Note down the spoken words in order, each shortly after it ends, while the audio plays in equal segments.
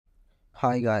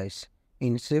Hi guys,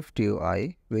 in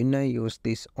SwiftUI, when I use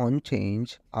this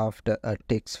onChange after a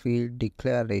text field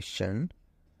declaration,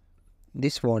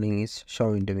 this warning is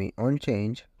showing to me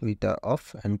onChange with the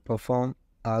off and perform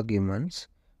arguments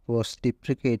was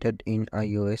deprecated in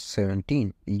iOS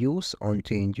 17. Use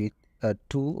onChange with a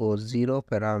 2 or 0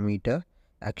 parameter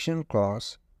action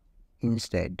clause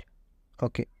instead.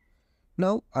 Okay,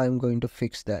 now I'm going to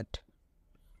fix that.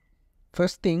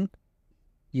 First thing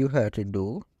you have to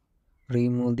do,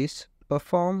 remove this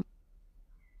perform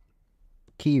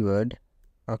keyword,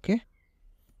 okay,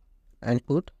 and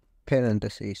put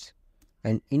parentheses,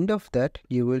 and end of that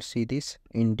you will see this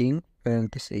ending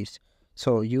parentheses.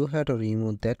 So you have to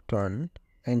remove that one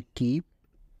and keep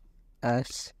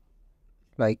as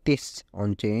like this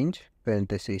onChange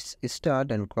parentheses start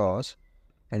and close,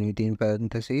 and within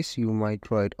parentheses you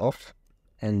might write off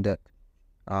and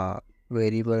the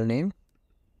variable name,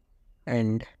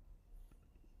 and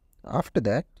after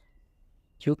that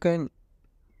you can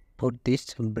put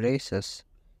this braces.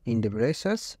 In the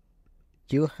braces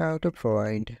you have to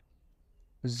provide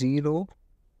 0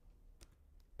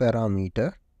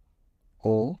 parameter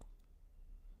or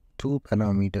 2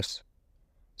 parameters.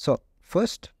 So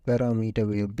first parameter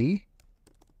will be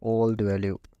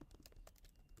oldValue.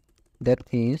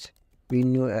 That means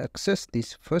when you access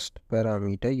this first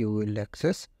parameter, you will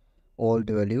access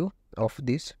oldValue of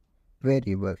this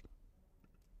variable,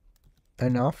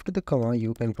 and after the comma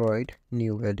you can provide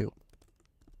newValue.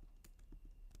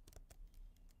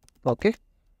 Okay,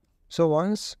 so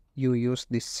once you use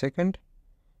this second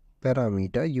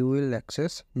parameter, you will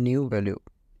access newValue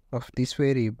of this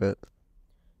variable.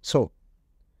 So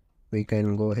we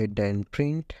can go ahead and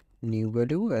print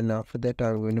newValue, and after that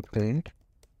I'm going to print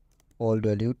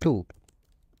oldValue 2.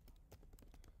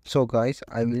 So guys,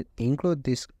 I will include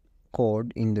this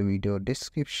code in the video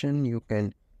description. You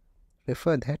can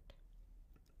refer that.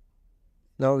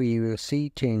 Now we will see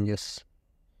changes.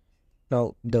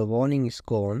 Now the warning is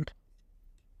gone.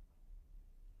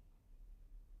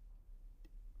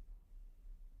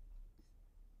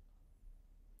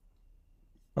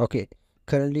 Okay,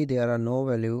 currently there are no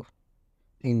value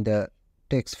in the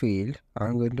text field.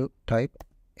 I'm going to type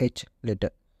H letter.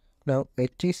 Now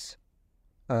H is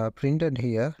printed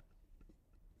here,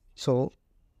 so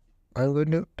I'm going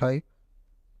to type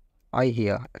I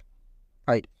here.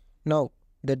 I. Now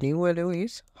the new value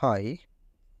is high,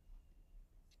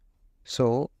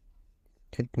 so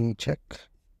let me check.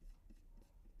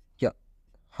 Yeah,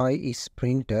 high is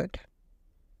printed.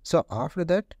 So after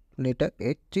that letter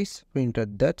H is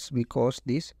printed. That's because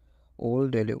this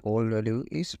oldValue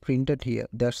is printed here.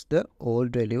 That's the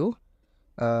oldValue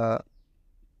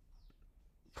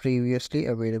previously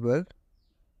available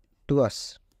to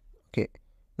us. Okay,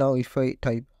 now if I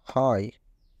type high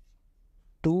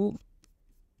to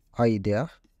I there,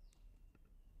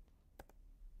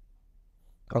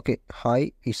 okay,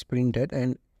 high is printed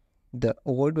and the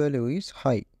oldValue is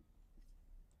high.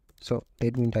 So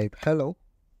let me type hello.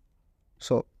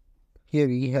 So here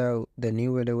we have the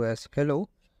new value as hello,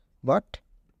 but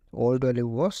oldValue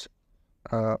was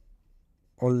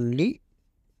only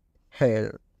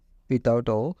hell without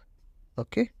O.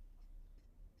 Okay,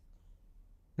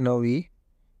 now we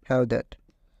have that.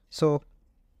 So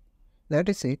that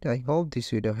is it. I hope this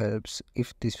video helps.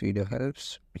 If this video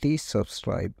helps, please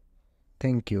subscribe.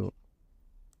 Thank you.